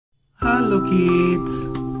Hello kids,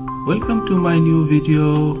 welcome to my new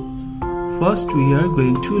video. First we are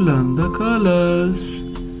going to learn the colors.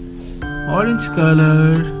 Orange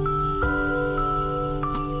color,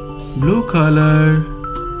 blue color,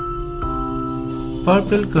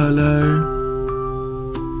 purple color,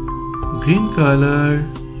 green color,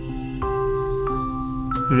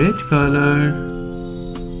 red color,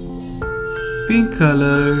 pink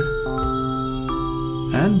color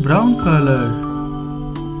and brown color.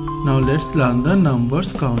 Now let's learn the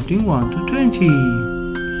numbers counting 1 to 20.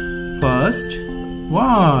 First,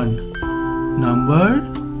 1. Number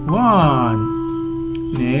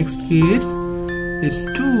 1. Next kids, it's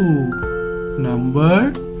 2.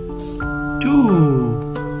 Number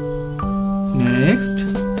 2. Next,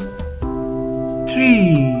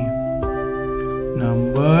 3.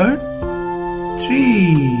 Number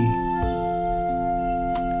 3.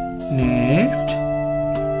 Next,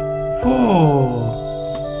 4.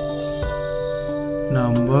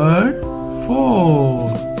 Number 4.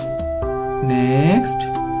 Next,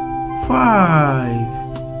 5.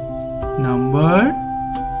 Number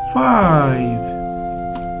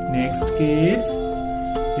 5. Next kids,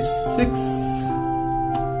 it's 6.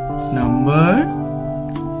 Number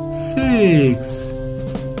 6.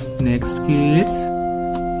 Next kids,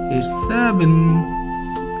 it's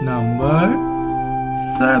 7. Number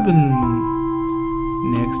 7.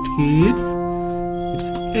 Next kids, it's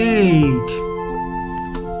 8.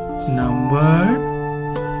 Number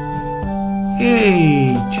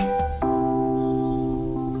 8.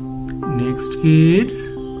 Next kids,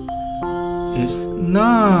 it's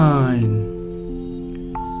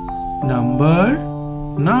 9. Number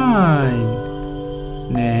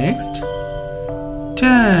 9. Next,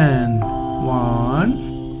 10. 1,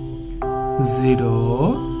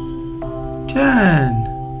 0,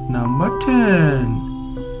 10. Number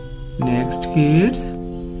 10. Next kids,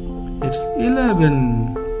 it's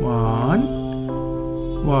 11. 1,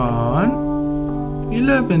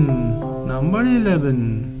 11. Number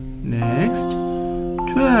 11. Next,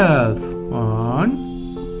 12.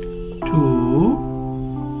 1,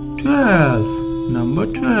 2, 12. Number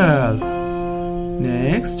 12.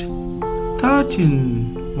 Next,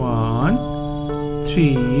 13. 1,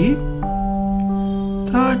 3,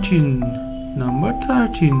 13. Number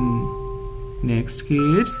 13. Next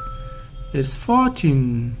kids, it's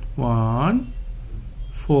 14. 1,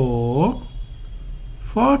 4,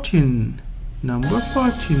 14. Number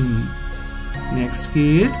 14. Next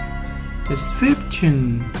kids, it's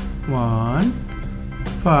 15. 1,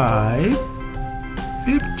 5,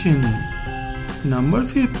 15. Number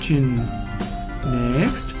 15.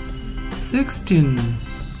 Next, 16.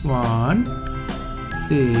 1,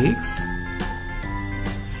 6,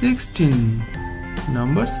 16.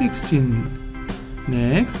 Number 16.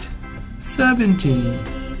 Next, 17.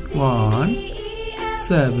 1,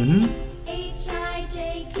 7,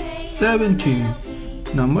 17.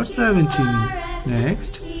 Number 17.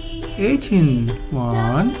 Next, 18.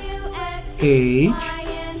 1, 8,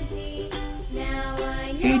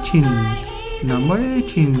 18. Number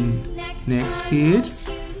 18. Next kids,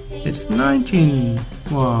 it's 19.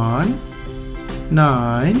 1,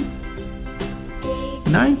 9,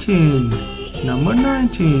 19. Number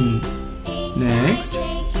 19. Next,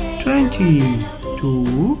 20.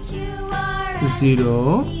 2,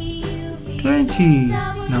 0, 20.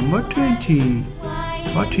 Number 20.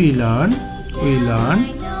 What we learn? We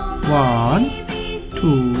learn 1,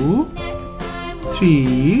 2,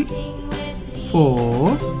 3,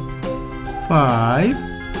 4, 5,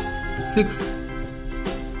 6,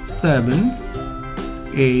 7,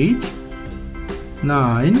 8,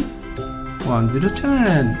 9, 1, 0,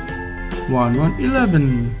 10, 1, 1,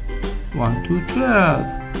 11, 1, 2, 12,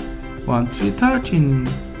 1, 3, 13,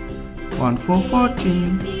 1, 4,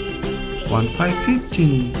 14, 1, 5,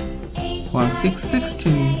 15, 1, 6,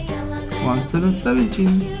 16, 1, 7,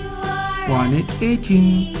 17, 1, 8,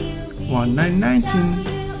 18, 1, 9, 19,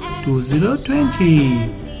 2, 0,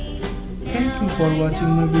 20. Thank you for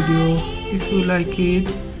watching my video. If you like it,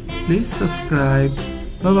 please subscribe.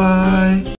 Bye bye.